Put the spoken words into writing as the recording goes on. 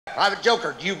Private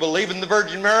Joker, do you believe in the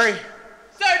Virgin Mary?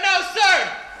 Sir, no,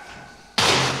 sir!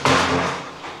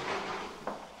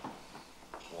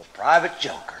 Well, Private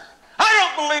Joker,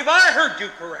 I don't believe I heard you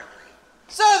correctly.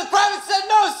 Sir, the private said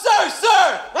no,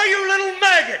 sir! Why, you little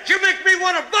maggot, you make me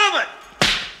want to vomit!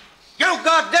 You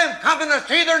goddamn communist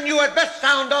heathen, you had best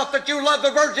sound off that you love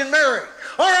the Virgin Mary,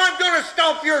 or I'm gonna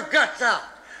stomp your guts out.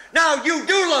 Now, you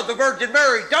do love the Virgin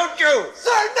Mary, don't you?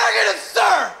 Sir, negative,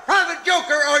 sir! Private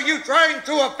Joker, are you trying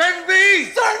to offend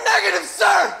me? Sir, negative,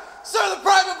 sir! Sir, the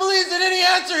private believes that any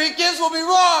answer he gives will be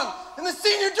wrong, and the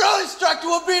senior drill instructor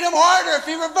will beat him harder if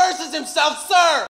he reverses himself, sir!